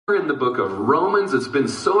in the book of Romans. It's been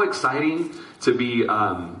so exciting to be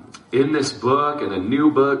in this book and a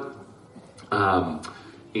new book. And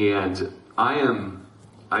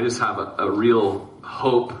I just have a real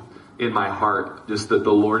hope in my heart, just that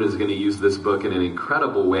the Lord is going to use this book in an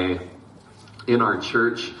incredible way in our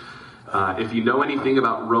church. If you know anything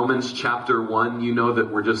about Romans chapter 1, you know that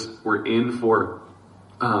we're in for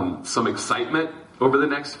some excitement over the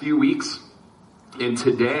next few weeks. And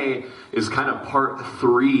today is kind of part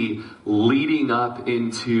 3 leading up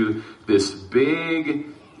into this big,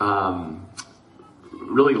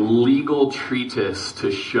 really legal treatise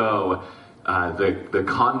to show the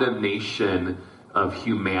condemnation of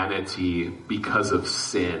humanity because of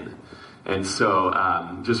sin. And so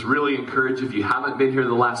just really encourage, if you haven't been here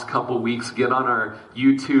the last couple weeks, get on our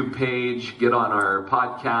YouTube page, get on our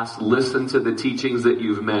podcast, listen to the teachings that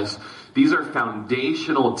you've missed. These are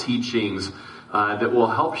foundational teachings that will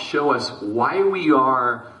help show us why we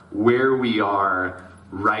are where we are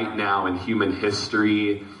right now in human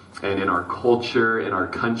history and in our culture, in our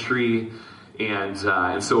country. And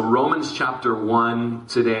so Romans chapter 1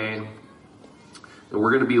 today, and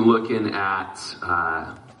we're going to be looking at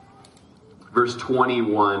verse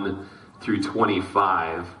 21 through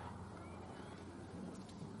 25.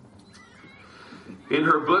 In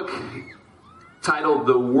her book titled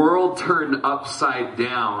 "The World Turned Upside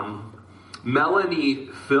Down," Melanie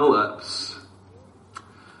Phillips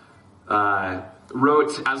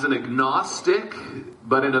wrote as an agnostic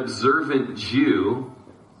but an observant Jew,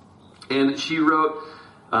 and she wrote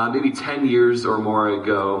maybe 10 years or more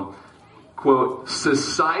ago, quote,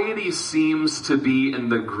 "Society seems to be in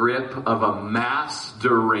the grip of a mass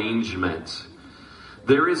derangement.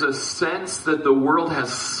 There is a sense that the world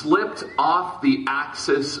has slipped off the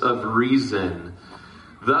axis of reason,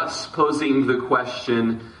 thus posing the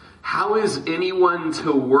question, how is anyone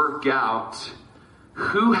to work out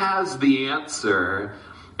who has the answer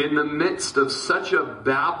in the midst of such a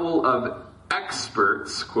babel of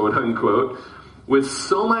experts, quote unquote, with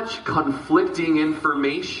so much conflicting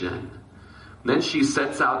information?" Then she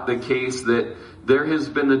sets out the case that there has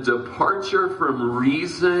been a departure from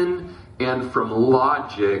reason and from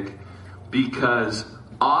logic because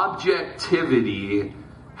objectivity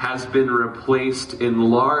has been replaced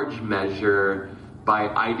in large measure by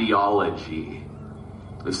ideology.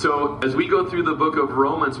 So as we go through the book of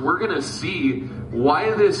Romans, we're going to see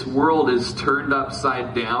why this world is turned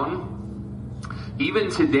upside down.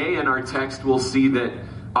 Even today in our text, we'll see that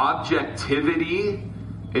objectivity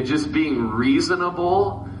and just being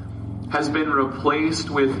reasonable has been replaced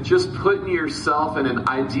with just putting yourself in an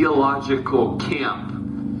ideological camp.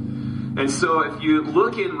 And so if you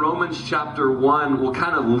look in Romans chapter 1, we'll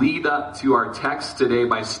kind of lead up to our text today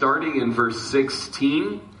by starting in verse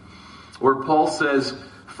 16, where Paul says,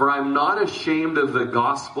 "For I'm not ashamed of the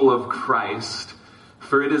gospel of Christ,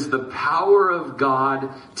 for it is the power of God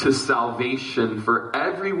to salvation for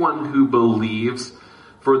everyone who believes,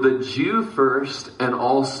 for the Jew first and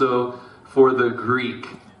also for the Greek."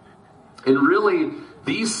 And really,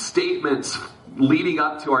 these statements leading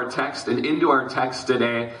up to our text and into our text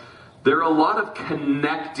today, there are a lot of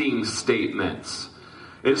connecting statements.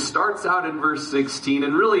 It starts out in verse 16,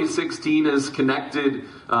 and really 16 is connected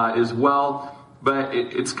as well, but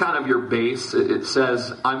it's kind of your base. It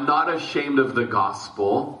says, "I'm not ashamed of the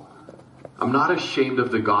gospel. I'm not ashamed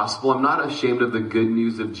of the gospel. I'm not ashamed of the good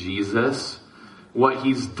news of Jesus, what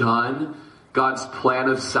he's done, God's plan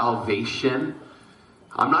of salvation.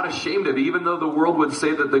 I'm not ashamed of it, even though the world would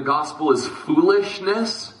say that the gospel is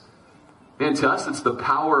foolishness. Man, to us, it's the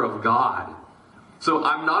power of God. So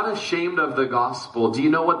I'm not ashamed of the gospel." Do you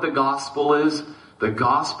know what the gospel is? The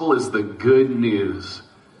gospel is the good news.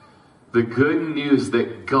 The good news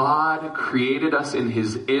that God created us in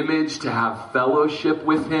his image to have fellowship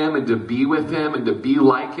with him and to be with him and to be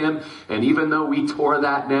like him. And even though we tore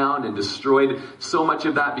that down and destroyed so much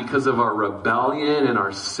of that because of our rebellion and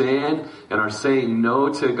our sin and our saying no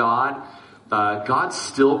to God, God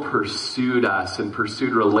still pursued us and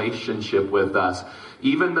pursued relationship with us.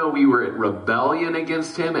 Even though we were at rebellion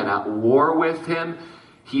against him and at war with him,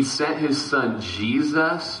 he sent his son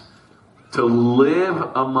Jesus to live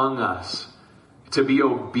among us, to be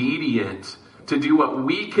obedient, to do what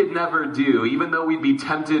we could never do. Even though we'd be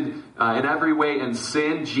tempted in every way and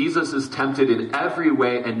sin, Jesus is tempted in every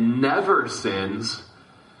way and never sins.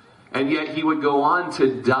 And yet he would go on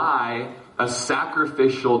to die a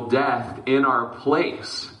sacrificial death in our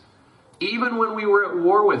place. Even when we were at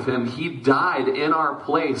war with him, he died in our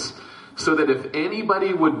place so that if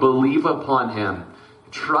anybody would believe upon him,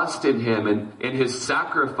 trust in him and his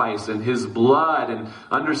sacrifice and his blood and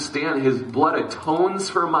understand his blood atones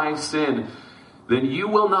for my sin, then you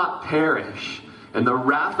will not perish, and the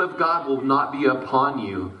wrath of God will not be upon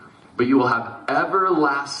you, but you will have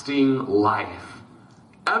everlasting life.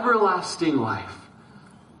 Everlasting life.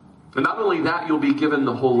 And not only that, you'll be given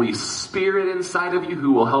the Holy Spirit inside of you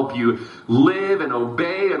who will help you live and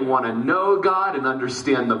obey and want to know God and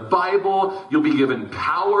understand the Bible. You'll be given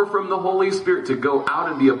power from the Holy Spirit to go out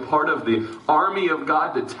and be a part of the army of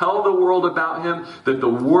God, to tell the world about Him, that the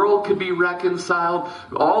world could be reconciled.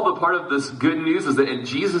 All the part of this good news is that and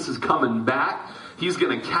Jesus is coming back. He's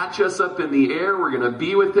going to catch us up in the air. We're going to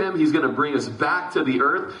be with Him. He's going to bring us back to the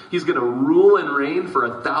earth. He's going to rule and reign for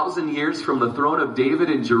 1,000 years from the throne of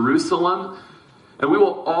David in Jerusalem. And we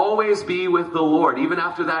will always be with the Lord. Even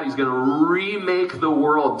after that, He's going to remake the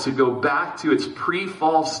world to go back to its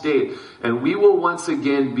pre-fall state. And we will once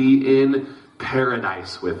again be in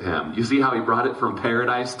paradise with Him. You see how He brought it from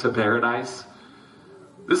paradise to paradise?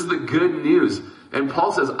 This is the good news. And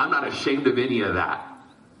Paul says, I'm not ashamed of any of that.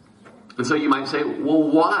 And so you might say,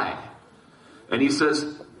 well, why? And he says,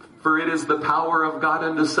 for it is the power of God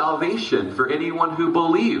unto salvation for anyone who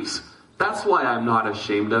believes. That's why I'm not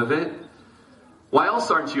ashamed of it. Why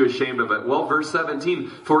else aren't you ashamed of it? Well, verse 17,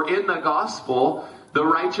 for in the gospel, the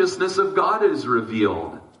righteousness of God is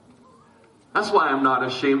revealed. That's why I'm not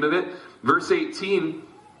ashamed of it. Verse 18,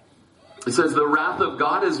 it says, the wrath of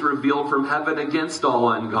God is revealed from heaven against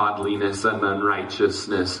all ungodliness and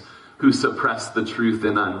unrighteousness, who suppress the truth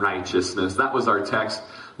in unrighteousness. That was our text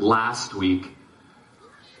last week.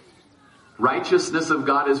 Righteousness of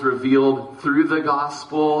God is revealed through the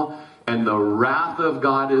gospel, and the wrath of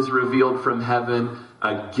God is revealed from heaven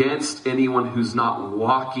against anyone who's not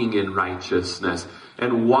walking in righteousness.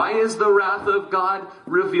 And why is the wrath of God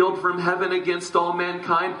revealed from heaven against all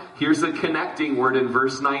mankind? Here's a connecting word in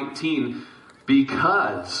verse 19.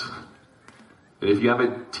 Because. And if you have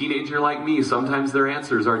a teenager like me, sometimes their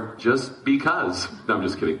answers are just because. No, I'm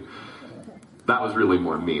just kidding. That was really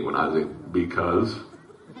more me when I was like, because.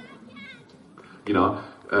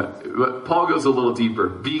 But Paul goes a little deeper.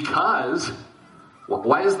 Because,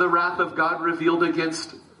 why is the wrath of God revealed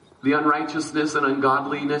against the unrighteousness and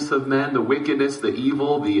ungodliness of men, the wickedness, the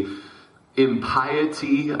evil, the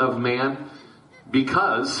impiety of man?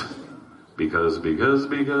 Because.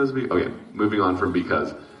 Okay, moving on from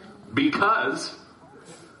because. Because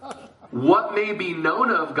what may be known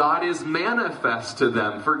of God is manifest to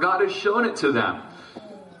them, for God has shown it to them.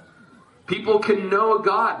 People can know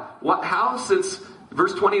God. How? Since,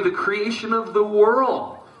 verse 20, the creation of the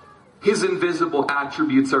world. His invisible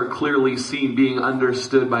attributes are clearly seen, being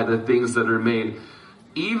understood by the things that are made.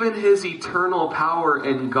 Even His eternal power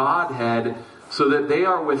and Godhead, so that they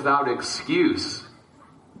are without excuse.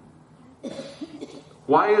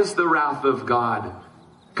 Why is the wrath of God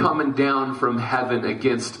coming down from heaven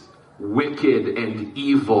against wicked and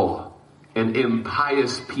evil and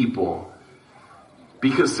impious people?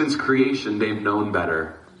 Because since creation, they've known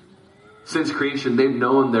better. Since creation, they've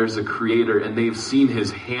known there's a creator and they've seen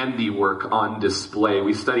His handiwork on display.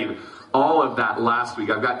 We studied all of that last week.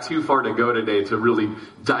 I've got too far to go today to really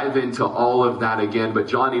dive into all of that again, but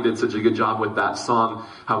Johnny did such a good job with that song,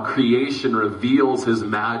 how creation reveals His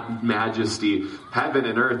majesty. Heaven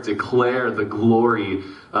and earth declare the glory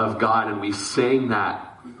of God, and we sang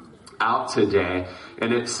that out today.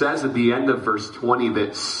 And it says at the end of verse 20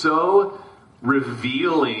 that so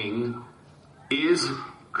revealing is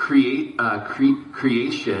creation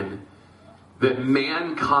that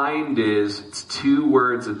mankind is, it's two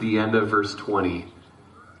words at the end of verse 20,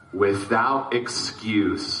 without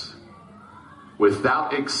excuse.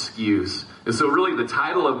 Without excuse. And so really the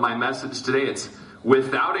title of my message today, it's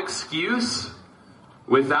without excuse,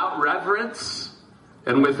 without reverence,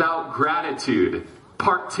 and without gratitude.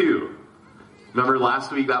 Part 2. Remember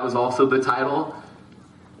last week that was also the title?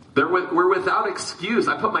 We're without excuse.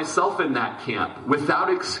 I put myself in that camp.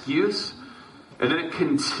 Without excuse. And then it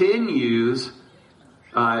continues.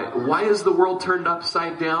 Why is the world turned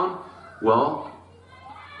upside down? Well,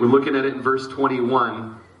 we're looking at it in verse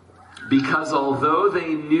 21. Because although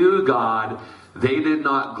they knew God, they did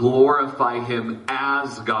not glorify Him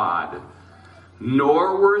as God,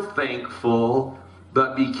 nor were thankful,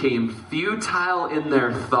 but became futile in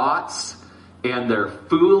their thoughts, and their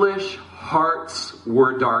foolish hearts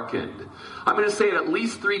were darkened. I'm going to say it at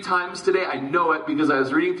least 3 times today. I know it because I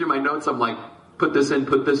was reading through my notes. I'm like, put this in,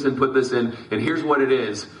 put this in, put this in. And here's what it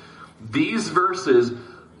is. These verses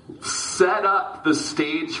set up the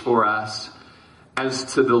stage for us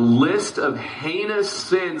as to the list of heinous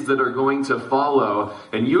sins that are going to follow,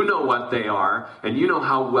 and you know what they are, and you know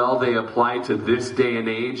how well they apply to this day and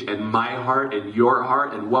age, and my heart and your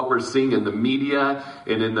heart, and what we're seeing in the media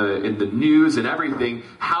and in the news and everything.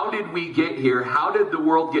 How did we get here? How did the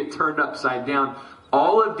world get turned upside down?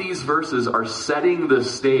 All of these verses are setting the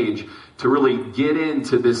stage to really get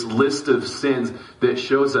into this list of sins that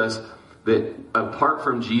shows us that apart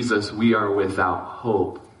from Jesus, we are without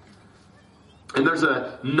hope. And there's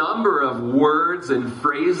a number of words and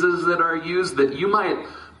phrases that are used that you might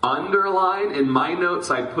underline. In my notes,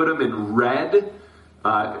 I put them in red.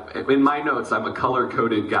 In my notes, I'm a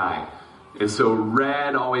color-coded guy. And so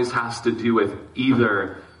red always has to do with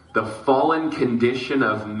either the fallen condition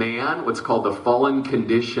of man, what's called the fallen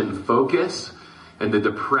condition focus, and the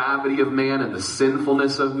depravity of man and the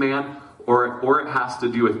sinfulness of man, or it has to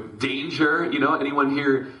do with danger. You know, anyone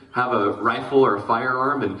here have a rifle or a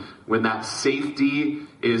firearm, and when that safety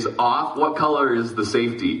is off, what color is the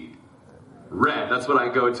safety? Red. That's what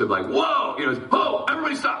I go to, like, whoa, you know, whoa,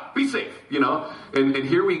 everybody stop, be safe, you know. And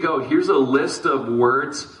here we go. Here's a list of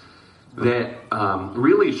words that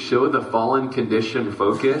really show the fallen condition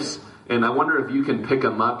focus. And I wonder if you can pick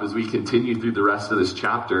them up as we continue through the rest of this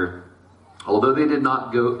chapter. Although they did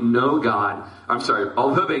not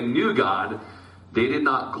although they knew God, they did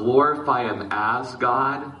not glorify him as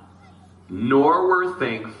God, nor were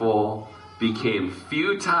thankful, became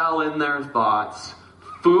futile in their thoughts,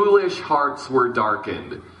 foolish hearts were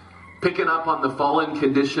darkened. Picking up on the fallen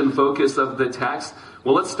condition focus of the text,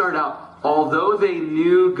 well, let's start out. Although they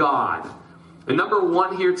knew God. And number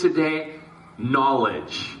one here today,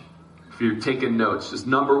 knowledge. If you're taking notes, just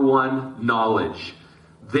number one, knowledge.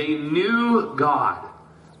 They knew God.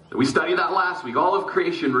 We studied that last week. All of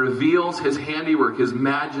creation reveals his handiwork, his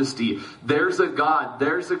majesty. There's a God.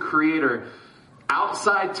 There's a creator.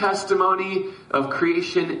 Outside testimony of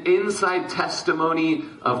creation, inside testimony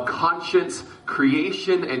of conscience,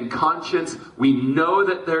 creation and conscience. We know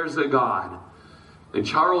that there's a God. And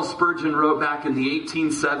Charles Spurgeon wrote back in the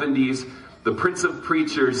 1870s, the Prince of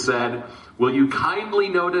Preachers said, "Will you kindly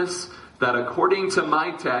notice that according to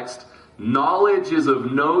my text, knowledge is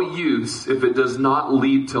of no use if it does not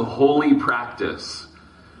lead to holy practice."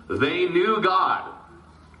 They knew God.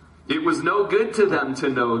 It was no good to them to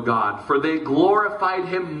know God, for they glorified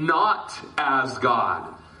him not as God.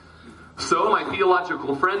 So my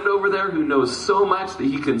theological friend over there who knows so much that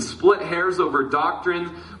he can split hairs over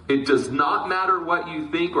doctrine, it does not matter what you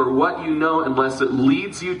think or what you know unless it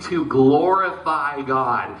leads you to glorify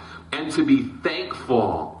God and to be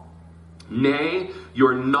thankful. Nay,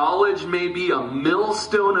 your knowledge may be a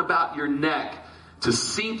millstone about your neck to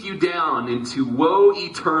sink you down into woe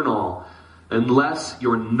eternal, unless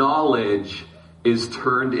your knowledge is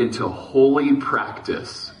turned into holy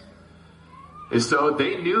practice. And so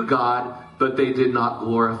they knew God, but they did not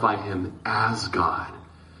glorify him as God.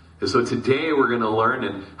 And so today we're going to learn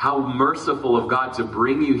and how merciful of God to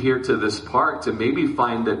bring you here to this park to maybe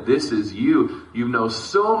find that this is you. You know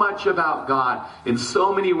so much about God in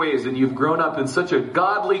so many ways, and you've grown up in such a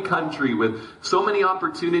godly country with so many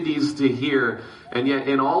opportunities to hear, and yet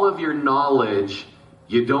in all of your knowledge,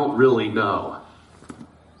 you don't really know.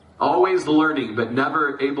 Always learning, but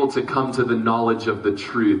never able to come to the knowledge of the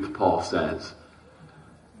truth, Paul says.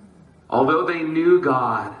 Although they knew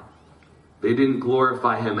God, they didn't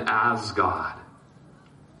glorify him as God.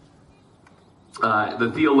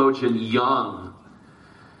 The theologian Young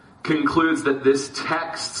concludes that this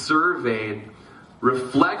text surveyed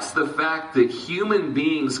reflects the fact that human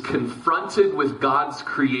beings confronted with God's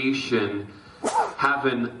creation have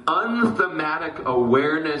an unthematic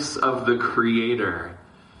awareness of the Creator.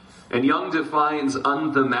 And Young defines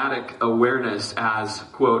unthematic awareness as,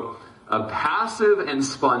 quote, a passive and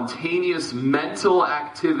spontaneous mental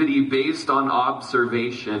activity based on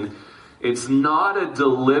observation. It's not a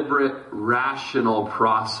deliberate, rational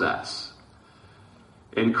process.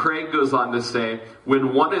 And Craig goes on to say,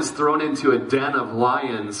 when one is thrown into a den of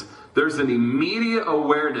lions, there's an immediate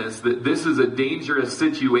awareness that this is a dangerous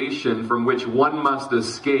situation from which one must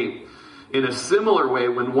escape. In a similar way,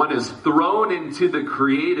 when one is thrown into the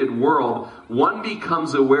created world, one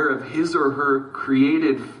becomes aware of his or her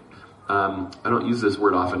created, I don't use this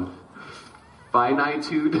word often,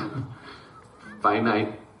 finitude?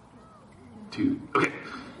 Finitude. Okay.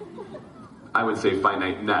 I would say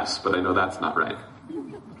finiteness, but I know that's not right.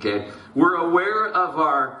 Okay. We're aware of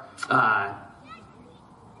our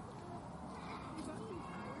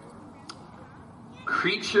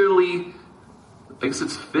creaturely, I guess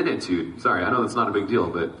it's finitude. Sorry, I know that's not a big deal,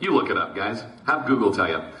 but you look it up, guys. Have Google tell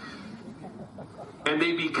you. And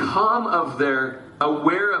they become of their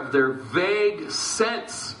aware of their vague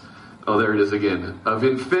sense, oh, there it is again, of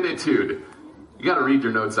infinitude. You got to read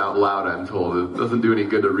your notes out loud, I'm told. It doesn't do any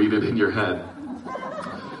good to read it in your head.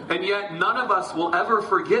 And yet, none of us will ever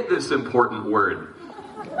forget this important word.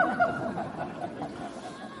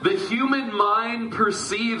 The human mind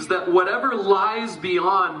perceives that whatever lies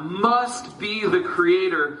beyond must be the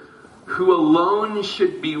Creator who alone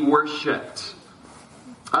should be worshipped.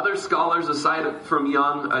 Other scholars, aside from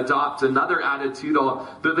Young, adopt another attitude, though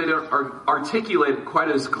they don't articulate it quite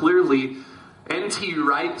as clearly. N.T.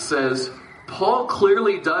 Wright says, Paul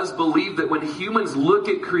clearly does believe that when humans look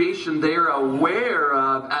at creation, they are aware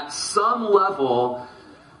of, at some level,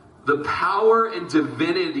 the power and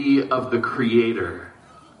divinity of the Creator.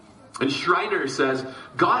 And Schreiner says,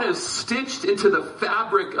 God has stitched into the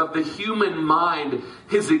fabric of the human mind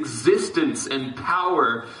his existence and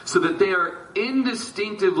power so that they are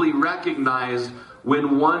indistinctively recognized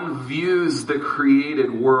when one views the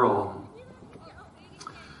created world.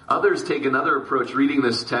 Others take another approach reading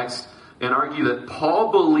this text and argue that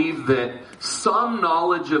Paul believed that some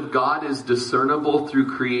knowledge of God is discernible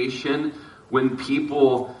through creation when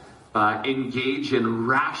people engage in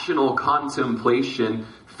rational contemplation.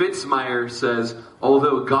 Fitzmyer says,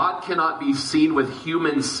 although God cannot be seen with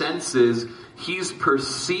human senses, he's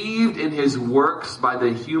perceived in his works by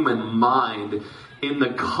the human mind, in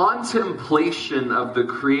the contemplation of the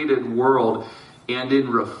created world and in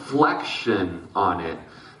reflection on it.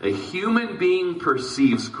 A human being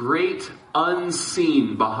perceives great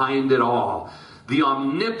unseen behind it all, the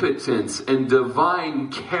omnipotence and divine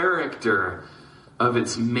character of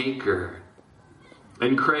its maker.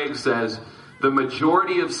 And Craig says, the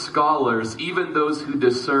majority of scholars, even those who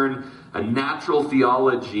discern a natural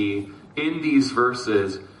theology in these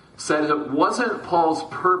verses, said it wasn't Paul's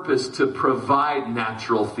purpose to provide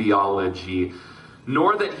natural theology,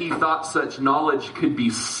 nor that he thought such knowledge could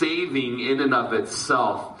be saving in and of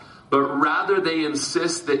itself, but rather they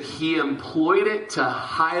insist that he employed it to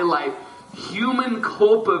highlight human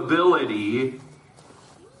culpability.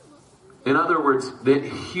 In other words, that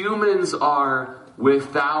humans are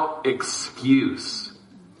without excuse.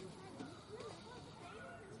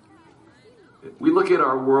 We look at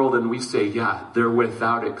our world and we say, yeah, they're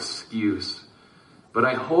without excuse. But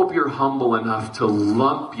I hope you're humble enough to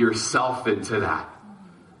lump yourself into that.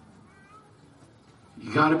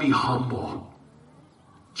 You got to be humble.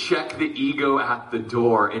 Check the ego at the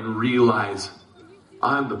door and realize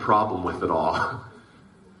I'm the problem with it all.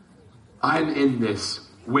 I'm in this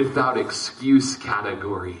without excuse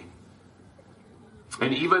category.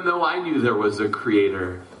 And even though I knew there was a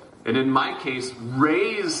creator, and in my case,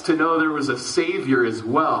 raised to know there was a savior as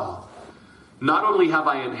well, not only have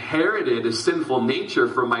I inherited a sinful nature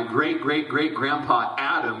from my great-great-great-grandpa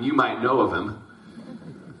Adam, you might know of him,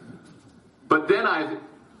 but then I've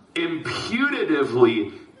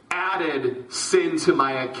imputatively added sin to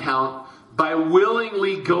my account by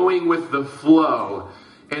willingly going with the flow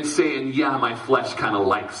and saying, yeah, my flesh kind of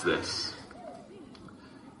likes this.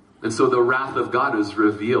 And so the wrath of God is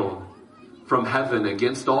revealed from heaven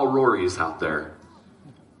against all Rorys out there,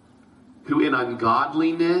 who in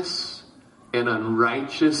ungodliness and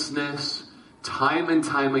unrighteousness, time and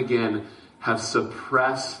time again, have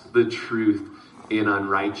suppressed the truth in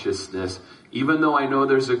unrighteousness. Even though I know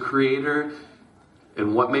there's a creator,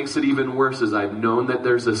 and what makes it even worse is I've known that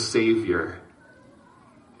there's a savior,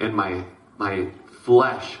 and my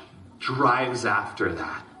flesh drives after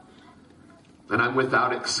that. And I'm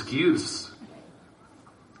without excuse.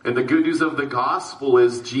 And the good news of the gospel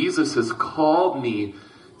is Jesus has called me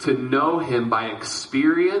to know him by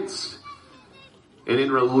experience and in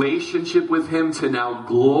relationship with him to now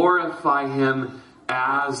glorify him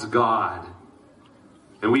as God.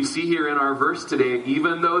 And we see here in our verse today,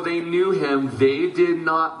 even though they knew him, they did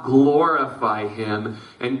not glorify him.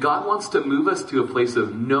 And God wants to move us to a place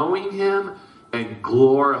of knowing him and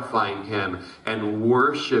glorifying him and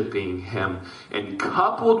worshiping him. And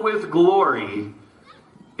coupled with glory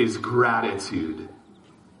is gratitude.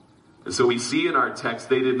 And so we see in our text,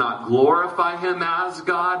 they did not glorify him as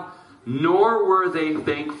God, nor were they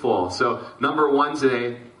thankful. So number one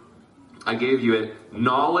today, I gave you it,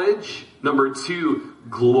 knowledge. Number two,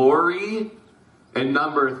 glory. And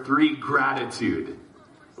number three, gratitude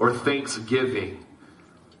or thanksgiving.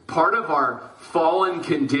 Part of our fallen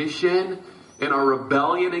condition and our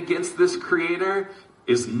rebellion against this creator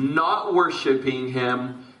is not worshiping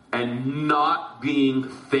him and not being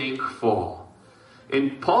thankful.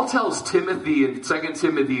 And Paul tells Timothy in 2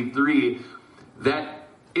 Timothy 3 that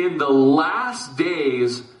in the last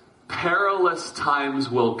days perilous times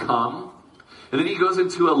will come, And then he goes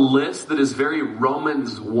into a list that is very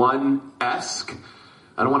Romans 1-esque.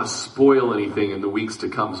 I don't want to spoil anything in the weeks to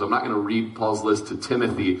come, so I'm not going to read Paul's list to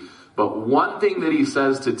Timothy. But one thing that he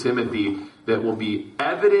says to Timothy that will be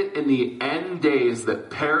evident in the end days that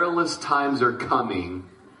perilous times are coming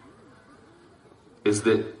is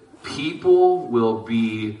that people will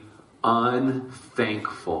be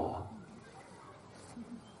unthankful.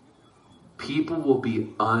 People will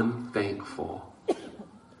be unthankful.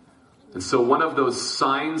 And so one of those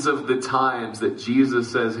signs of the times that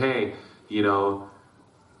Jesus says, hey,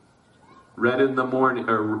 red in the morning,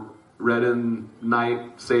 or red in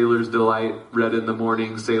night, sailors delight, red in the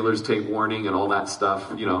morning, sailors take warning, and all that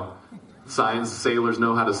stuff, signs, sailors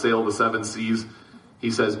know how to sail the seven seas.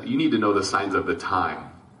 He says, you need to know the signs of the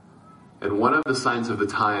time. And one of the signs of the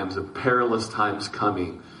times, of perilous times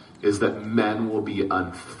coming, is that men will be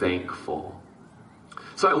unthankful.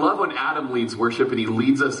 So I love when Adam leads worship and he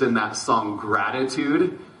leads us in that song,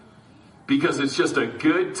 Gratitude, because it's just a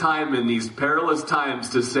good time in these perilous times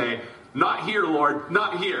to say, not here, Lord,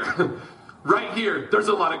 not here. Right here, there's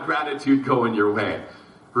a lot of gratitude going your way.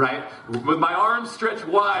 Right? With my arms stretched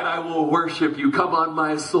wide, I will worship you. Come on,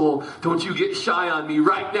 my soul. Don't you get shy on me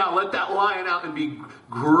right now. Let that lion out and be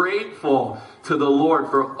grateful to the Lord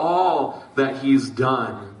for all that he's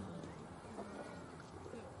done.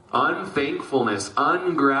 Unthankfulness,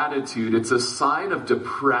 ungratitude, it's a sign of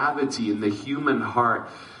depravity in the human heart.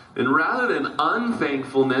 And rather than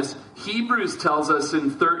unthankfulness, Hebrews tells us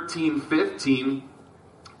in 13:15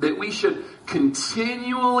 that we should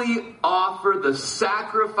continually offer the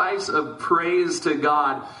sacrifice of praise to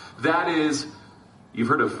God. That is, you've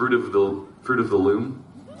heard of fruit of the loom,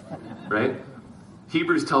 right?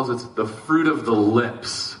 Hebrews tells us the fruit of the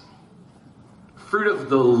lips. Fruit of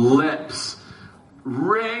the lips.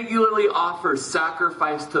 Regularly offer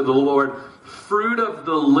sacrifice to the Lord. Fruit of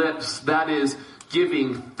the lips, that is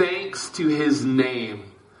giving thanks to his name.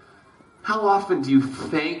 How often do you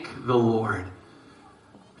thank the Lord?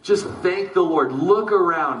 Just thank the Lord. Look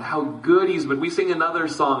around how good he's been. We sing another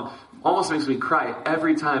song, almost makes me cry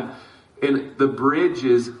every time. And the bridge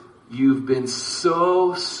is, you've been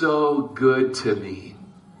so, so good to me.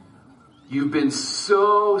 You've been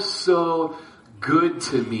so, so good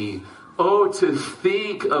to me. Oh, to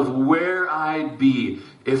think of where I'd be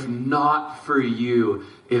if not for you,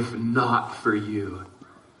 if not for you.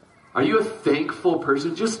 Are you a thankful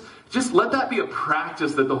person? Just let that be a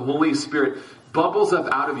practice that the Holy Spirit bubbles up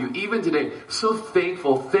out of you, even today. So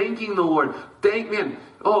thankful, thanking the Lord.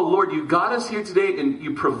 Oh Lord, you got us here today and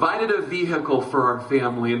you provided a vehicle for our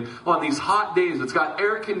family. And on these hot days, it's got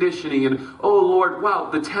air conditioning. And oh Lord,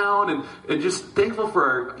 wow, the town. And just thankful for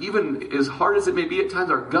our, even as hard as it may be at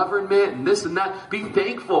times, our government and this and that. Be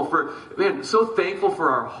thankful for, so thankful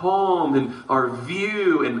for our home and our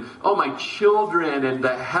view and, oh, my children and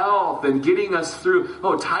the health and getting us through.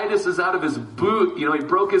 Oh, Titus is out of his boot. He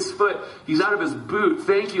broke his foot. He's out of his boot.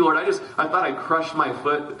 Thank you, Lord. I thought I crushed my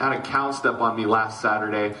foot. Had a cow step on me last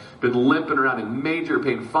Saturday. Been limping around in major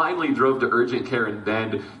pain. Finally drove to urgent care in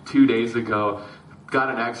Bend 2 days ago. Got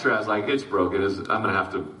an x-ray. I was like, it's broken. I'm going to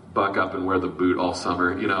have to buck up and wear the boot all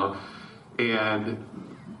summer, And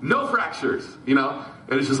no fractures, And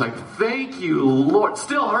it's just like, thank you, Lord.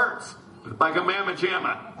 Still hurts. Like a mamma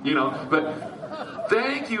jamma, But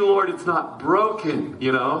thank you, Lord, it's not broken,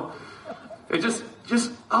 It just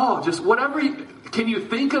whatever can you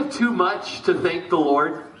think of too much to thank the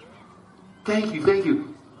Lord? Thank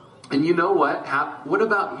you. And you know what? What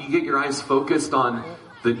about you get your eyes focused on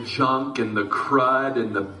the junk and the crud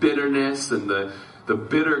and the bitterness and the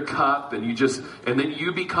bitter cup and then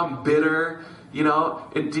you become bitter,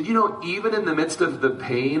 And did you know even in the midst of the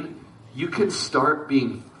pain, you can start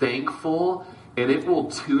being thankful and it will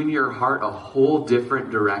tune your heart a whole different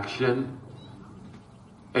direction.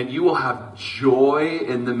 And you will have joy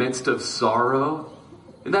in the midst of sorrow.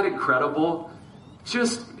 Isn't that incredible?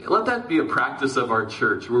 Just let that be a practice of our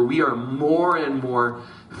church where we are more and more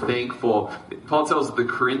thankful. Paul tells the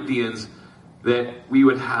Corinthians that we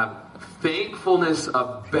would have thankfulness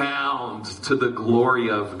abound to the glory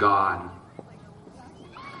of God.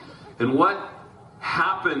 And what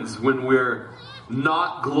happens when we're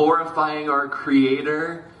not glorifying our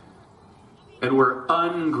Creator and we're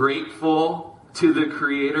ungrateful to the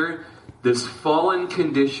Creator? This fallen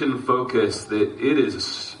condition focus that it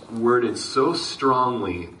is worded so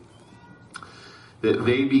strongly that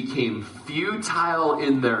they became futile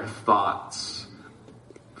in their thoughts.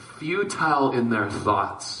 Futile in their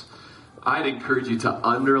thoughts. I'd encourage you to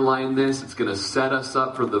underline this. It's going to set us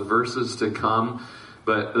up for the verses to come.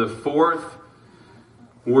 But the fourth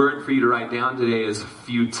word for you to write down today is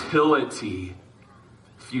futility.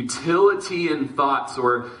 futility in thoughts,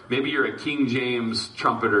 or maybe you're a King James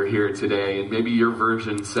trumpeter here today, and maybe your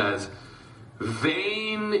version says,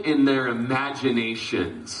 vain in their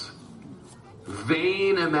imaginations.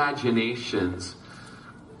 Vain imaginations.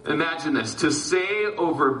 Imagine this, to say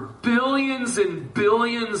over billions and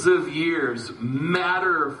billions of years,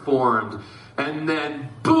 matter formed, and then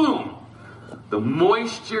boom, the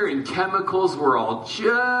moisture and chemicals were all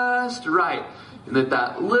just right. And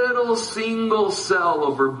that little single cell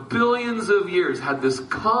over billions of years had this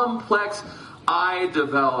complex eye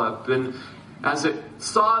develop. And as it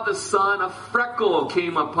saw the sun, a freckle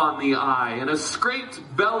came upon the eye, and a scraped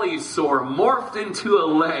belly sore morphed into a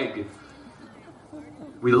leg.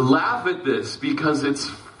 We laugh at this because it's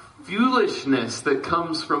foolishness that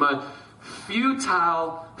comes from a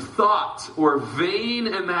futile thought or vain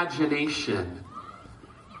imagination.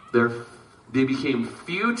 They became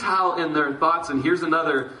futile in their thoughts. And here's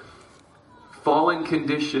another fallen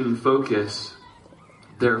condition focus.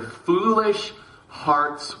 Their foolish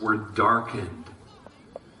hearts were darkened.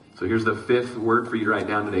 So here's the fifth word for you to write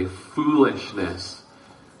down today. Foolishness.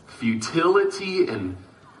 Futility and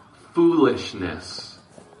foolishness.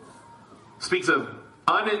 Speaks of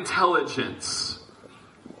unintelligence.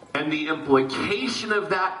 And the implication of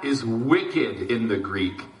that is wicked in the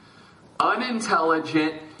Greek.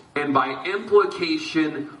 Unintelligent, and by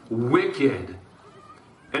implication, wicked.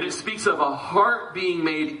 And it speaks of a heart being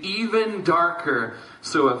made even darker.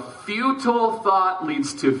 So a futile thought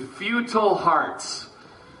leads to futile hearts.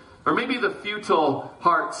 Or maybe the futile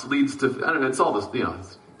hearts leads to, I don't know, it's all this,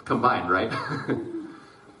 it's combined, right?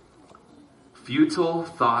 Futile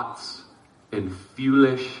thoughts and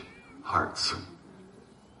foolish hearts.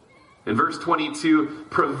 In verse 22,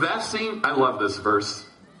 I love this verse.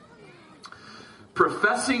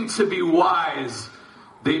 Professing to be wise,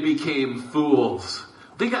 they became fools.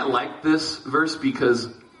 I think I like this verse because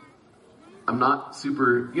I'm not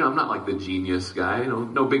I'm not like the genius guy.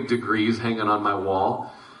 No big degrees hanging on my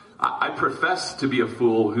wall. I profess to be a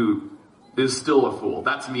fool who is still a fool.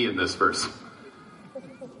 That's me in this verse.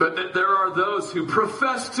 But there are those who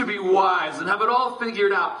profess to be wise and have it all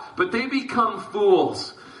figured out, but they become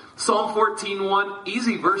fools. Psalm 14:1,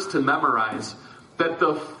 easy verse to memorize. That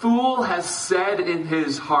the fool has said in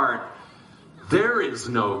his heart, there is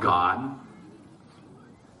no God.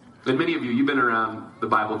 And many of you, you've been around the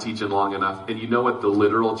Bible teaching long enough, and you know what the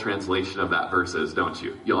literal translation of that verse is, don't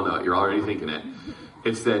you? You all know it. You're already thinking it.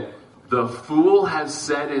 It's that the fool has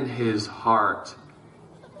said in his heart,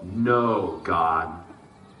 no God.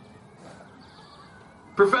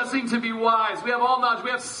 Professing to be wise. We have all knowledge.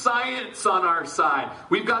 We have science on our side.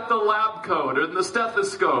 We've got the lab coat and the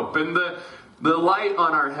stethoscope and the light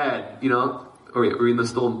on our head. Are we in the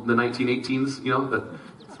 1918s? The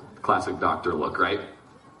classic doctor look, right?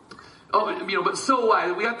 Oh, but so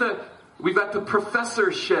wise. We've got the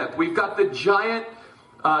professorship. We've got the giant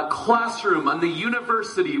classroom on the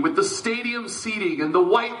university with the stadium seating and the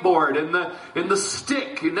whiteboard and the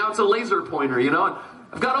stick. And now it's a laser pointer, And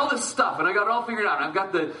I've got all this stuff, and I got it all figured out. And I've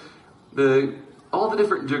got all the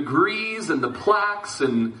different degrees and the plaques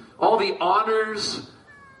and all the honors.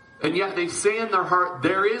 And yet they say in their heart,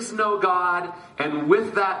 there is no God. And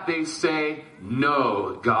with that they say,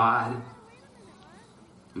 no God.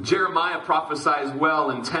 Jeremiah prophesies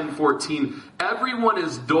well in 10:14. Everyone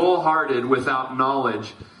is dull-hearted without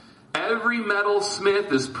knowledge. Every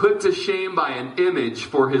metalsmith is put to shame by an image,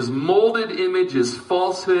 for his molded image is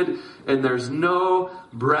falsehood, and there's no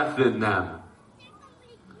breath in them.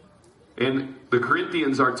 And the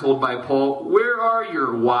Corinthians are told by Paul, where are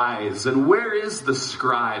your wise? And where is the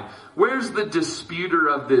scribe? Where's the disputer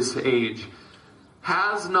of this age?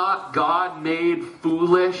 Has not God made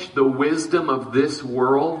foolish the wisdom of this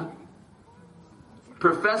world?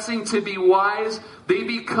 Professing to be wise, they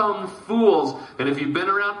become fools. And if you've been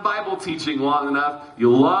around Bible teaching long enough,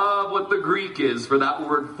 you love what the Greek is for that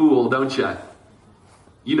word fool, don't you?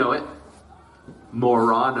 You know it.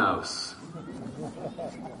 Moranos.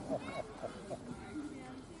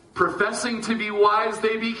 Professing to be wise,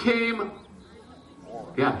 they became...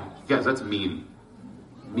 Yeah, guys, that's mean.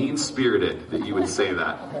 Mean-spirited that you would say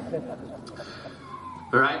that.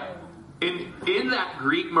 All right? In that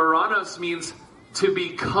Greek, moranos means to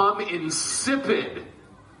become insipid,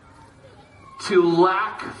 to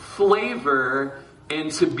lack flavor,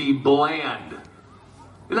 and to be bland.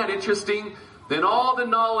 Isn't that interesting? Then all the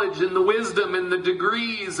knowledge and the wisdom and the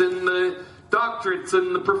degrees and the doctorates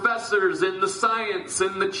and the professors and the science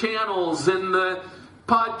and the channels and the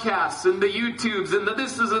podcasts and the YouTubes and the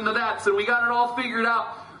thises and the that's, and we got it all figured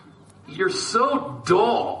out. You're so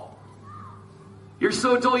dull. You're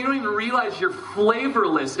so dull, you don't even realize you're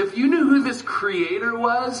flavorless. If you knew who this creator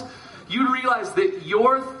was, you'd realize that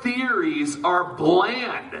your theories are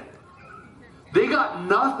bland. They got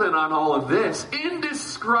nothing on all of this.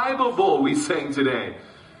 Indescribable, we sang today.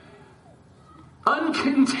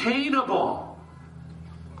 Uncontainable.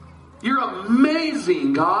 You're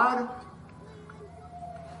amazing, God.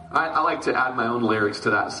 I like to add my own lyrics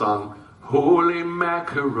to that song. Holy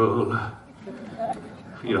mackerel.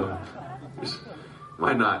 You know,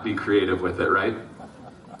 why not be creative with it, right?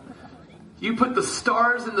 You put the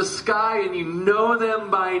stars in the sky and you know them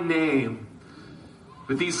by name.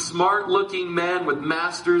 With these smart-looking men with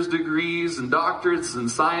master's degrees and doctorates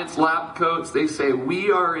and science lab coats, they say,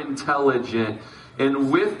 we are intelligent.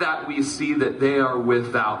 And with that, we see that they are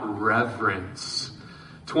without reverence.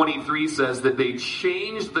 23 says that they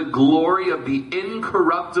changed the glory of the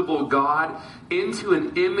incorruptible God into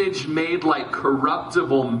an image made like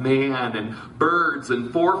corruptible man and birds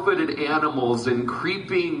and four-footed animals and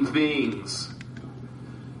creeping things.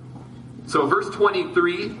 So verse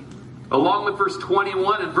 23, along with verse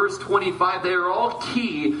 21 and verse 25, they are all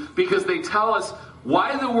key because they tell us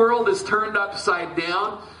why the world is turned upside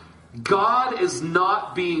down. God is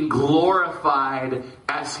not being glorified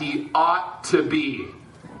as he ought to be.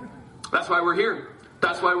 That's why we're here.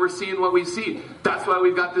 That's why we're seeing what we see. That's why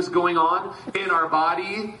we've got this going on in our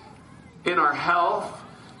body, in our health,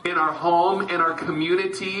 in our home, in our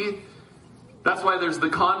community. That's why there's the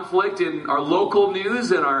conflict in our local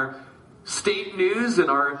news, in our state news, in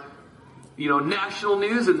our national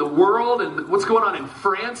news, in the world, and what's going on in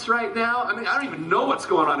France right now. I mean, I don't even know what's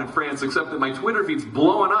going on in France except that my Twitter feed's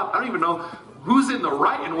blowing up. I don't even know who's in the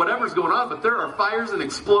right and whatever's going on, but there are fires and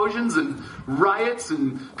explosions and riots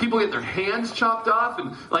and people get their hands chopped off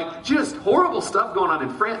and just horrible stuff going on in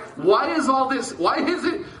France. Why is all this? Why is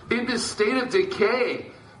it in this state of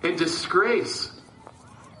decay and disgrace?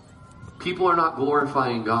 People are not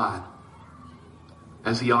glorifying God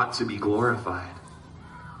as he ought to be glorified.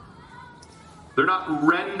 They're not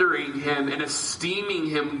rendering him and esteeming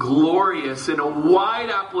him glorious in a wide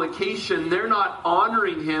application. They're not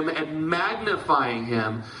honoring him and magnifying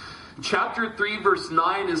him. Chapter 3 verse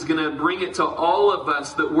 9 is going to bring it to all of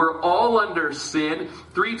us that we're all under sin.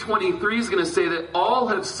 3:23 is going to say that all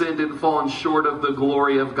have sinned and fallen short of the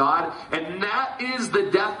glory of God. And that is the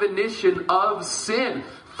definition of sin.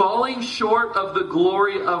 Falling short of the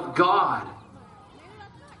glory of God.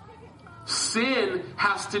 Sin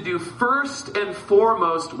has to do first and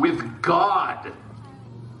foremost with God,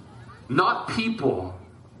 not people.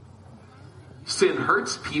 Sin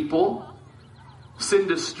hurts people. Sin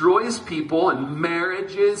destroys people and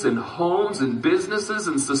marriages and homes and businesses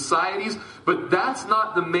and societies. But that's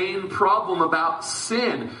not the main problem about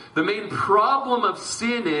sin. The main problem of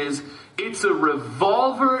sin is it's a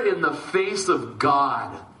revolver in the face of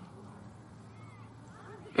God.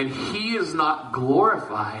 And he is not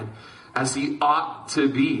glorified as he ought to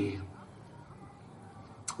be.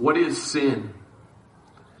 What is sin?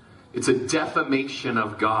 It's a defamation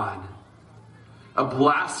of God. A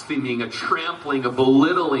blaspheming, a trampling, a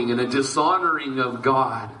belittling, and a dishonoring of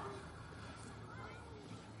God.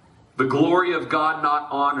 The glory of God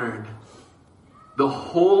not honored. The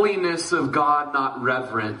holiness of God not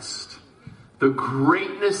reverenced. The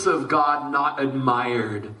greatness of God not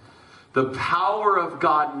admired. The power of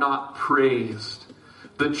God not praised.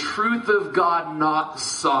 The truth of God not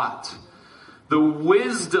sought. The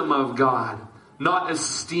wisdom of God not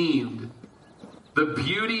esteemed. The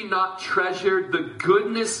beauty not treasured. The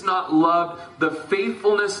goodness not loved. The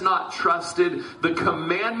faithfulness not trusted. The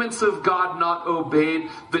commandments of God not obeyed.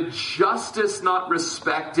 The justice not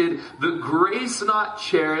respected. The grace not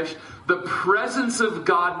cherished. The presence of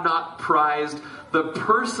God not prized. The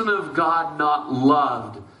person of God not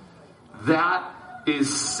loved. That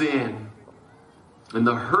is sin. And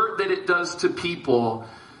the hurt that it does to people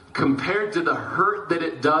compared to the hurt that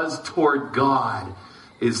it does toward God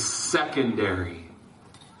is secondary.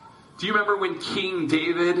 Do you remember when King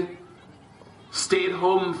David stayed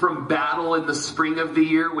home from battle in the spring of the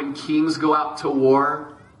year when kings go out to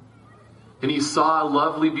war? And he saw a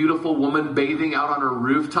lovely, beautiful woman bathing out on her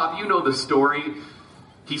rooftop. You know the story.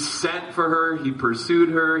 He sent for her, he pursued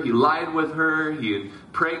her, he lied with her, he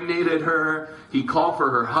impregnated her, he called for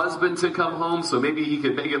her husband to come home so maybe he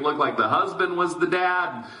could make it look like the husband was the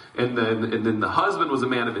dad, and then the husband was a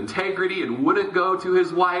man of integrity and wouldn't go to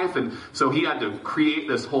his wife, and so he had to create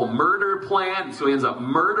this whole murder plan, so he ends up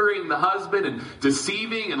murdering the husband and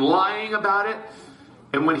deceiving and lying about it.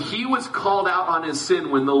 And when he was called out on his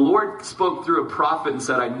sin, when the Lord spoke through a prophet and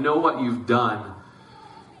said, I know what you've done,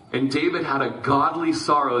 And David had a godly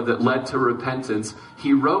sorrow that led to repentance.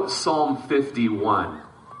 He wrote Psalm 51.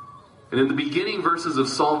 And in the beginning verses of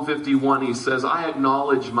Psalm 51, he says, I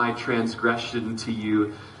acknowledge my transgression to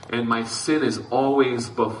you, and my sin is always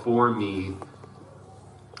before me.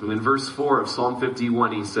 And in verse 4 of Psalm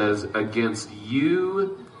 51, he says, against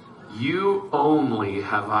you, you only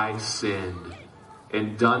have I sinned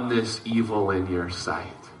and done this evil in your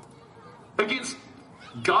sight. Against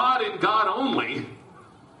God and God only.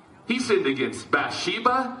 He sinned against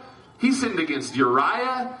Bathsheba. He sinned against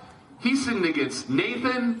Uriah. He sinned against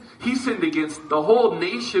Nathan. He sinned against the whole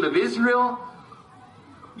nation of Israel.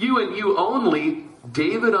 You and you only.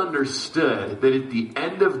 David understood that at the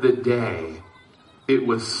end of the day, it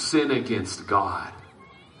was sin against God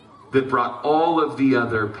that brought all of the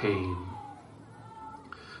other pain.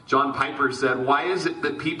 John Piper said, why is it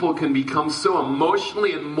that people can become so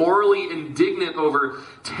emotionally and morally indignant over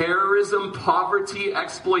terrorism, poverty,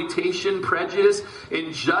 exploitation, prejudice,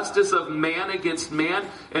 injustice of man against man,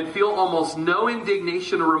 and feel almost no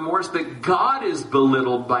indignation or remorse that God is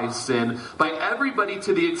belittled by sin, by everybody,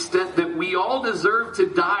 to the extent that we all deserve to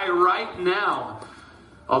die right now?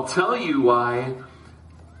 I'll tell you why.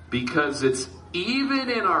 Because it's even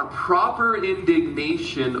in our proper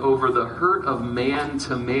indignation over the hurt of man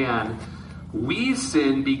to man, we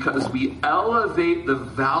sin because we elevate the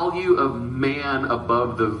value of man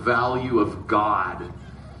above the value of God.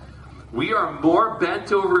 We are more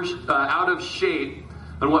bent over, out of shape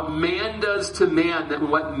on what man does to man than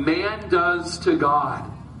what man does to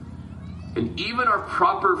God. And even our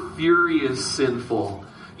proper fury is sinful.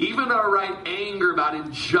 Even our right anger about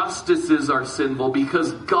injustices are sinful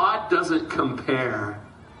because God doesn't compare.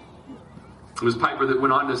 It was Piper that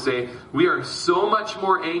went on to say, we are so much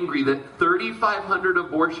more angry that 3,500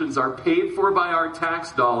 abortions are paid for by our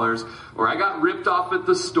tax dollars, or I got ripped off at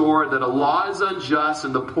the store, that a law is unjust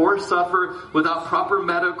and the poor suffer without proper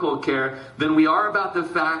medical care, than we are about the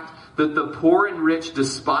fact that the poor and rich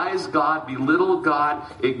despise God, belittle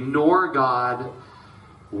God, ignore God.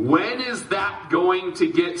 When is that going to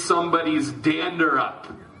get somebody's dander up?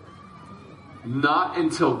 Not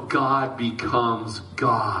until God becomes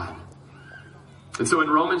God. And so in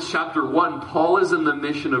Romans chapter 1, Paul is in the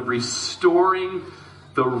mission of restoring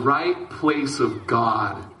the right place of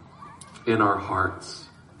God in our hearts.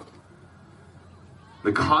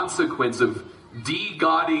 The consequence of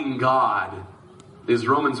de-godding God is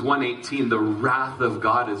Romans 1:18, the wrath of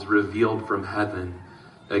God is revealed from heaven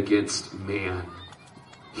against man.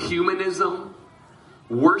 Humanism,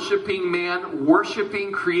 worshiping man,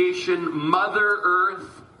 worshiping creation, Mother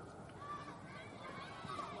Earth,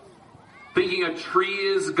 thinking a tree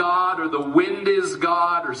is God or the wind is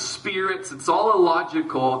God or spirits, it's all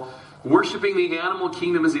illogical. Worshiping the animal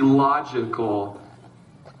kingdom is illogical.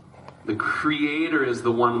 The Creator is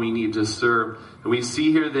the one we need to serve. And we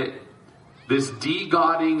see here that this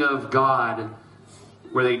de-godding of God,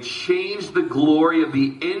 where they changed the glory of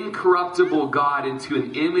the incorruptible God into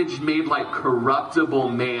an image made like corruptible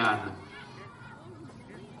man.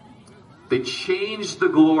 They changed the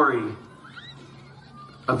glory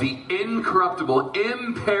of the incorruptible,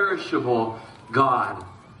 imperishable God.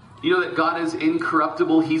 You know that God is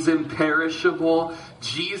incorruptible, He's imperishable.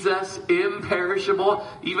 Jesus, imperishable.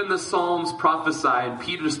 Even the Psalms prophesy, and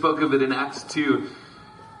Peter spoke of it in Acts 2,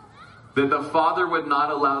 that the Father would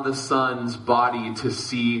not allow the Son's body to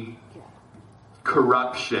see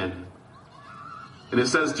corruption. And it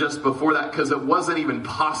says just before that, because it wasn't even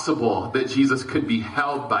possible that Jesus could be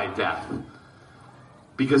held by death.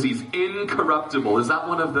 Because He's incorruptible. Is that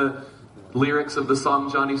one of the lyrics of the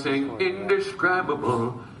song Johnny sang?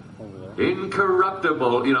 Indescribable,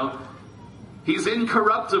 incorruptible, you know. He's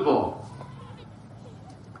incorruptible.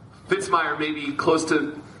 Fitzmyer may be close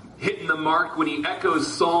to hitting the mark when he echoes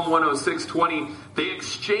Psalm 106:20. They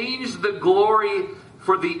exchanged the glory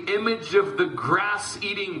for the image of the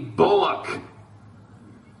grass-eating bullock.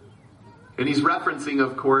 And he's referencing,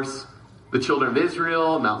 of course, the children of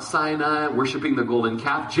Israel, Mount Sinai, worshiping the golden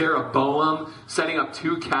calf, Jeroboam, setting up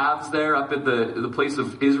 2 calves there up at the place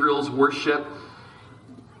of Israel's worship,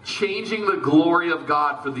 changing the glory of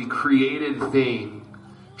God for the created thing.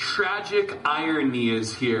 Tragic irony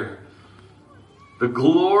is here. The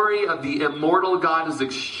glory of the immortal God is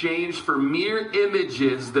exchanged for mere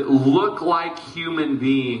images that look like human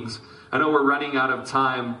beings. I know we're running out of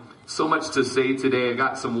time. So much to say today. I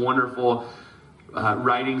got some wonderful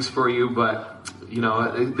writings for you, but, you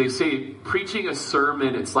know, they say preaching a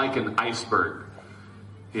sermon, it's like an iceberg,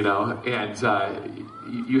 you know, and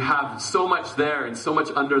you have so much there and so much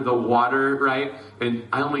under the water, right? And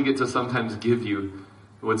I only get to sometimes give you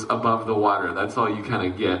what's above the water. That's all you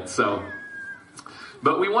kind of get. So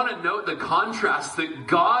But we want to note the contrast that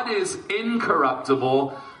God is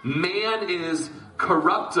incorruptible, man is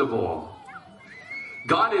corruptible.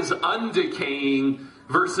 God is undecaying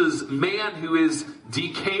versus man who is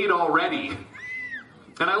decayed already.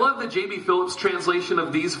 And I love the J.B. Phillips translation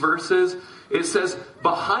of these verses. It says,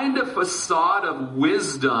 behind a facade of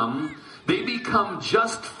wisdom, they become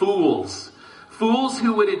just fools. Fools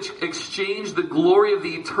who would exchange the glory of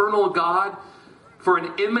the eternal God for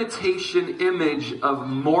an imitation image of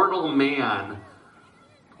mortal man,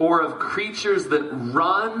 or of creatures that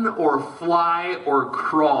run or fly or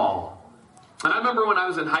crawl. And I remember when I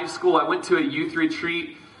was in high school, I went to a youth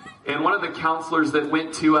retreat, and one of the counselors that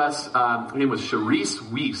went to us, her name was Charisse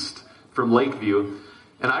Wiest from Lakeview.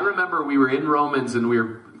 And I remember we were in Romans and we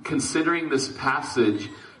were considering this passage,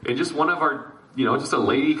 and just one of our, just a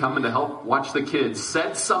lady coming to help watch the kids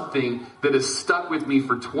said something that has stuck with me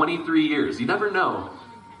for 23 years. You never know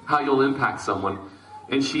how you'll impact someone.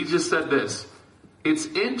 And she just said this: it's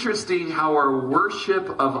interesting how our worship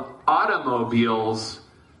of automobiles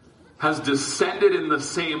has descended in the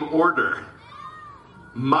same order.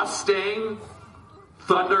 Mustang,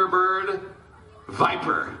 Thunderbird,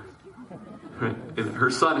 Viper. Right? And her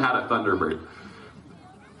son had a Thunderbird.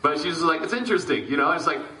 But she's like, it's interesting, it's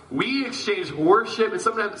like we exchange worship, and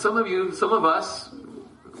sometimes some of us,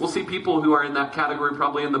 we'll see people who are in that category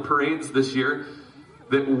probably in the parades this year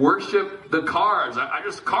that worship the cars.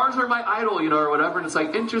 Cars are my idol, or whatever. And it's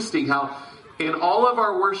like interesting how in all of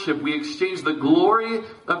our worship we exchange the glory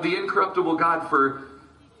of the incorruptible God for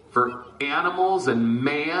animals and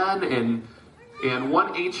man, and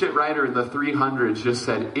one ancient writer in the 300s just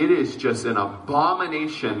said, it is just an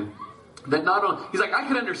abomination that not only, he's like, I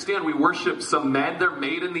can understand we worship some men, they're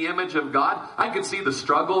made in the image of God. I could see the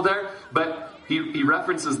struggle there, but he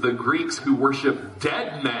references the Greeks who worship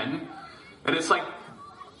dead men, and it's like,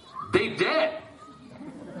 they dead.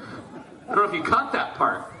 I don't know if you caught that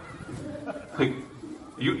part. Like,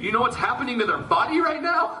 you know what's happening to their body right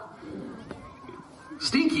now?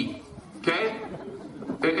 Stinky, okay?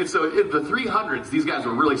 And so in the 300s, these guys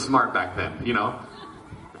were really smart back then,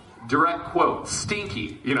 Direct quote,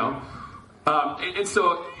 stinky, And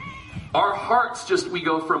so our hearts we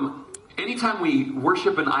go from, anytime we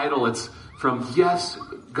worship an idol, it's from, yes,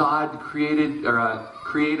 God created, or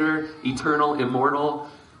creator, eternal, immortal,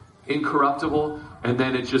 incorruptible, and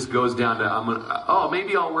then it just goes down to,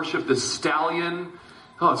 maybe I'll worship the stallion.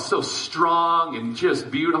 Oh, it's so strong and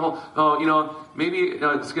just beautiful. Oh, maybe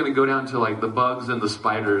it's going to go down to like the bugs and the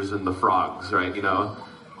spiders and the frogs, right?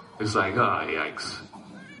 It's like, oh, yikes.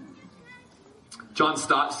 John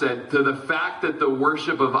Stott said, to the fact that the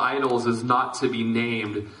worship of idols is not to be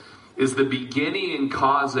named is the beginning and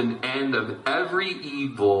cause and end of every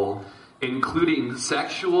evil, including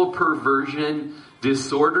sexual perversion,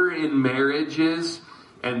 disorder in marriages,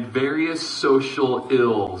 and various social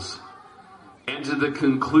ills. And to the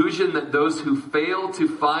conclusion that those who fail to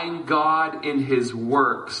find God in his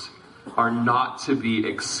works are not to be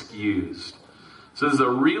excused. So this is a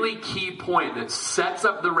really key point that sets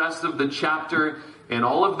up the rest of the chapter, and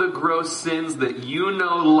all of the gross sins that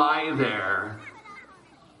lie there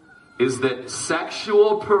is that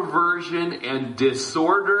sexual perversion and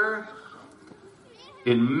disorder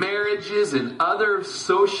in marriages and other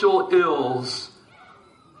social ills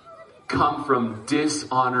come from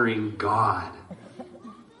dishonoring God.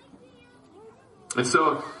 And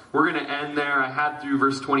so we're going to end there. I had through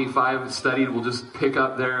verse 25 studied. We'll just pick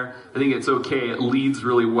up there. I think it's okay. It leads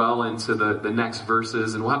really well into the next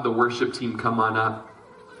verses, and we'll have the worship team come on up.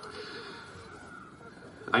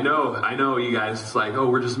 I know you guys, it's like,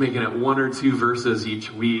 we're just making it 1 or 2 verses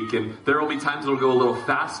each week, and there will be times it'll go a little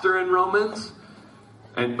faster in Romans,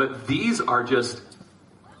 but these are just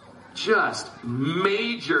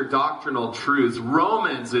major doctrinal truths.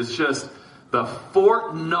 Romans is just the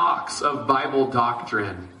Fort Knox of Bible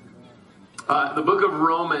doctrine. The book of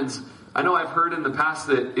Romans, I know I've heard in the past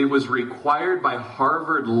that it was required by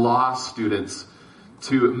Harvard law students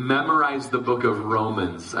to memorize the book of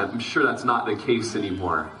Romans. I'm sure that's not the case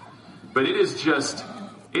anymore. But it is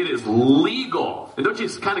legal. And don't you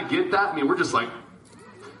just kind of get that? I mean,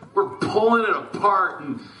 we're pulling it apart,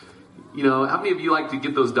 and how many of you like to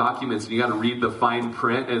get those documents and you got to read the fine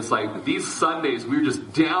print? And it's like, these Sundays, we were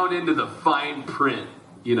just down into the fine print,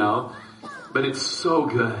 But it's so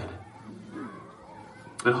good.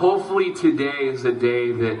 And hopefully today is a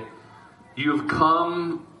day that you've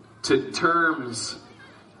come to terms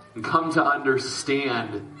and come to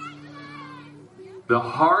understand the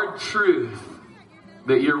hard truth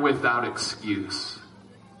that you're without excuse.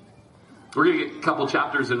 We're going to get a couple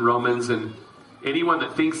chapters in Romans, and anyone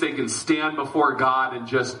that thinks they can stand before God and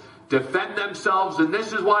just defend themselves, and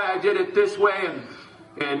this is why I did it this way,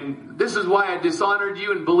 and this is why I dishonored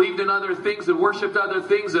you and believed in other things and worshipped other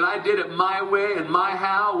things, and I did it my way and my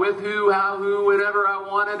how, with who, how, who, whatever I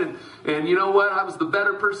wanted, and you know what, I was the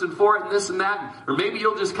better person for it, and this and that. Or maybe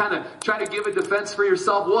you'll just kind of try to give a defense for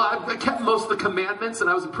yourself. Well, I kept most of the commandments, and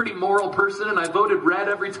I was a pretty moral person, and I voted red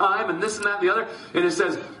every time, and this and that and the other. And it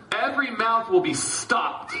says, every mouth will be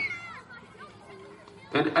stopped,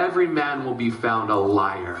 and every man will be found a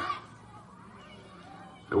liar.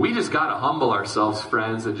 And we just got to humble ourselves,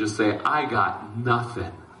 friends, and just say, I got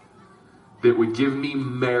nothing that would give me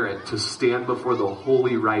merit to stand before the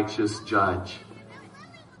holy, righteous judge.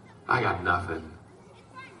 I got nothing.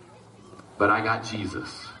 But I got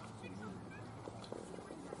Jesus.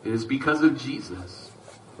 It is because of Jesus,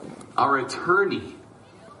 our attorney,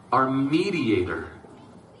 our mediator,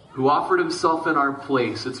 who offered himself in our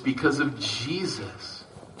place. It's because of Jesus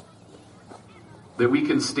that we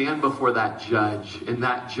can stand before that judge, and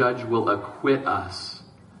that judge will acquit us.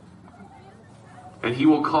 And he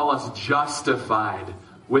will call us justified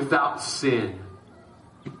without sin,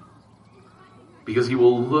 because he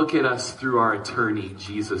will look at us through our attorney,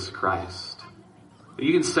 Jesus Christ. And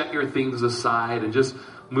you can set your things aside and just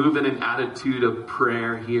move in an attitude of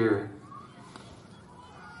prayer here.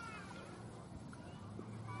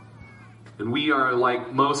 And we are,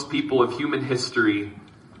 like most people of human history,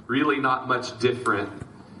 really not much different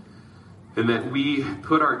in that we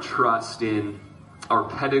put our trust in our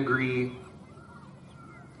pedigree,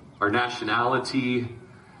 our nationality,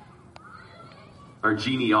 our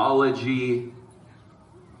genealogy,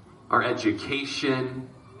 our education,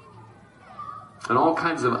 and all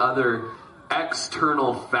kinds of other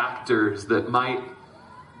external factors that might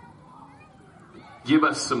give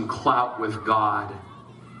us some clout with God.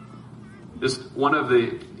 Just one of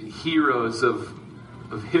the heroes of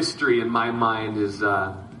history in my mind is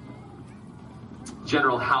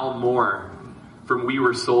General Hal Moore from We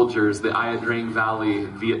Were Soldiers, the Ia Drang Valley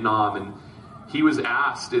in Vietnam. And he was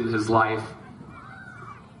asked in his life,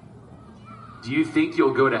 do you think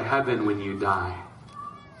you'll go to heaven when you die?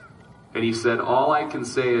 And he said, all I can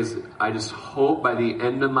say is, I just hope by the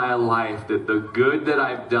end of my life that the good that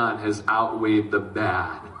I've done has outweighed the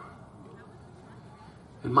bad.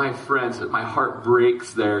 And my friends, my heart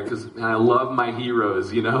breaks there because I love my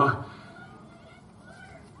heroes, you know.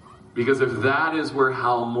 Because if that is where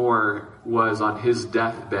Hal Moore was on his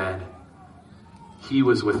deathbed, he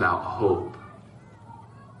was without hope.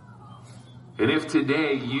 And if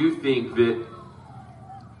today you think that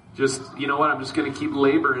just, you know what, I'm just going to keep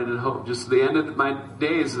laboring in hope, just the end of my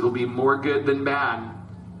days, it'll be more good than bad.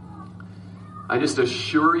 I just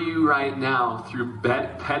assure you right now, through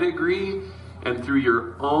pedigree and through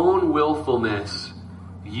your own willfulness,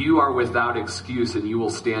 you are without excuse, and you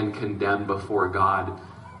will stand condemned before God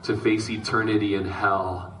to face eternity in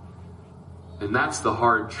hell. And that's the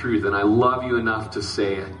hard truth, and I love you enough to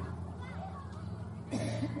say it.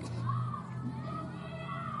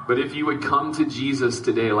 But if you would come to Jesus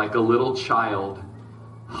today like a little child,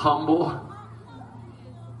 humble,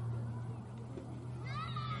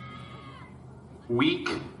 weak,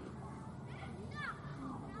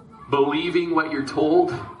 believing what you're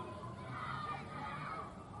told,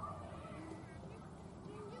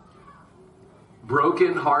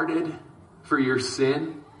 brokenhearted for your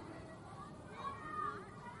sin,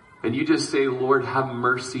 and you just say, Lord, have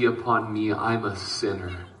mercy upon me, I'm a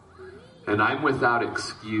sinner, and I'm without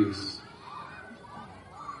excuse.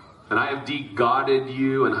 And I have de-godded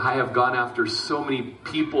you, and I have gone after so many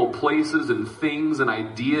people, places, and things, and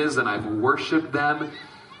ideas, and I've worshipped them.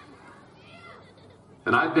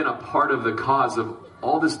 And I've been a part of the cause of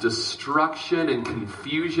all this destruction and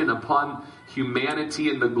confusion upon humanity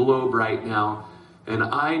in the globe right now. And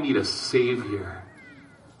I need a Savior.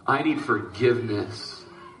 I need forgiveness.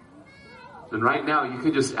 And right now, you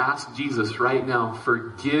can just ask Jesus right now,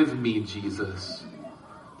 forgive me, Jesus.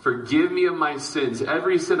 Forgive me of my sins,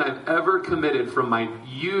 every sin I've ever committed from my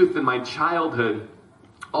youth and my childhood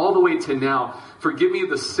all the way to now. Forgive me of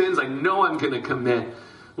the sins I know I'm going to commit.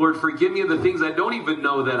 Lord, forgive me of the things I don't even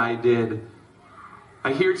know that I did.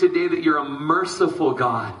 I hear today that you're a merciful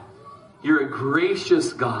God. You're a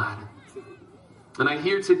gracious God. And I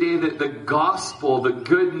hear today that the gospel, the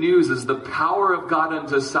good news, is the power of God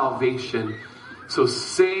unto salvation. So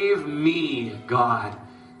save me, God.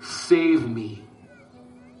 Save me.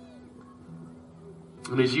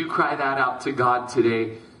 And as you cry that out to God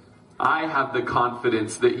today, I have the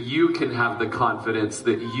confidence that you can have the confidence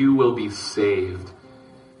that you will be saved.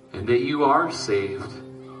 And that you are saved.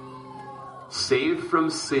 Saved from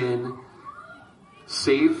sin.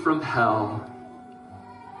 Saved from hell.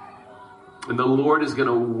 And the Lord is going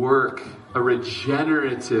to work a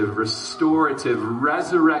regenerative, restorative,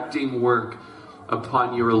 resurrecting work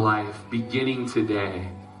upon your life beginning today.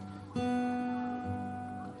 And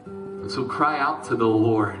so cry out to the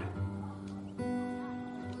Lord.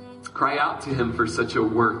 Cry out to him for such a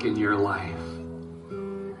work in your life.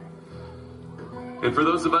 And for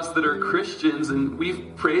those of us that are Christians, and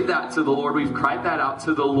we've prayed that to the Lord, we've cried that out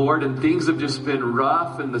to the Lord, and things have just been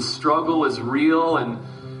rough, and the struggle is real, and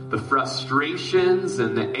the frustrations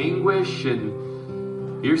and the anguish,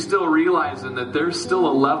 and you're still realizing that there's still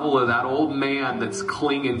a level of that old man that's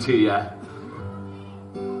clinging to you.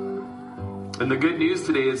 And the good news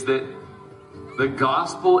today is that the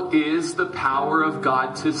gospel is the power of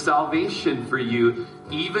God to salvation for you,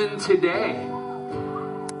 even today.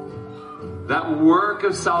 That work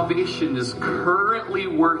of salvation is currently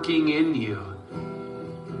working in you.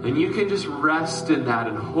 And you can just rest in that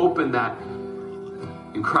and hope in that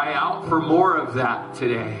and cry out for more of that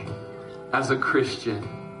today as a Christian.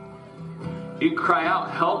 You cry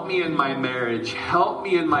out, help me in my marriage, help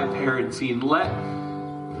me in my parenting.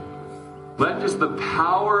 Let just the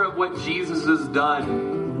power of what Jesus has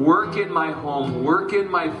done work in my home, work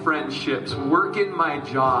in my friendships, work in my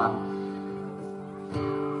job.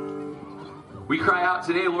 We cry out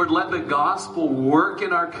today, Lord, let the gospel work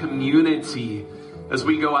in our community as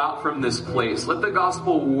we go out from this place. Let the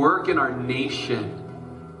gospel work in our nation.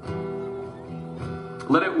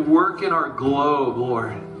 Let it work in our globe,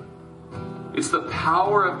 Lord. It's the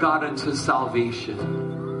power of God unto salvation.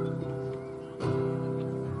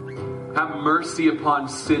 Have mercy upon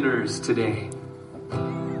sinners today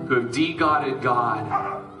who have de-godded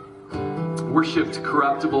God, worshipped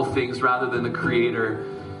corruptible things rather than the Creator.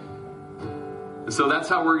 And so that's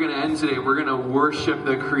how we're going to end today. We're going to worship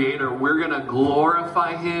the Creator. We're going to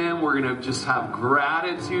glorify him. We're going to just have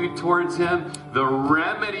gratitude towards him. The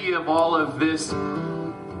remedy of all of this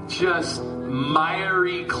just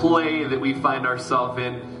miry clay that we find ourselves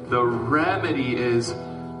in, the remedy is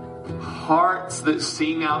hearts that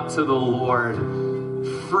sing out to the Lord,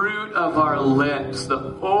 fruit of our lips,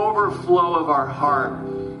 the overflow of our heart,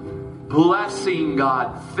 blessing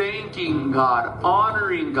God, thanking God,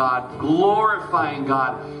 honoring God, glorifying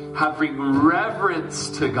God, having reverence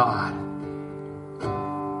to God.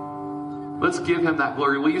 Let's give him that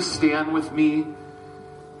glory. Will you stand with me?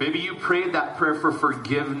 Maybe you prayed that prayer for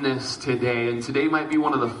forgiveness today, and today might be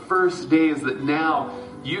one of the first days that now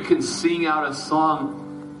you can sing out a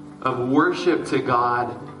song of worship to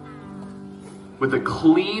God with a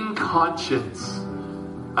clean conscience.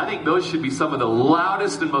 I think those should be some of the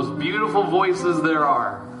loudest and most beautiful voices there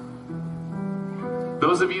are.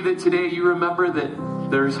 Those of you that today you remember that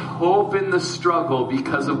there's hope in the struggle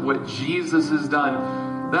because of what Jesus has done,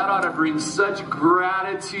 that ought to bring such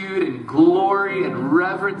gratitude and glory and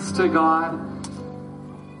reverence to God.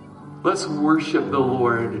 Let's worship the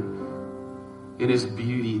Lord in his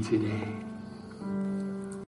beauty today.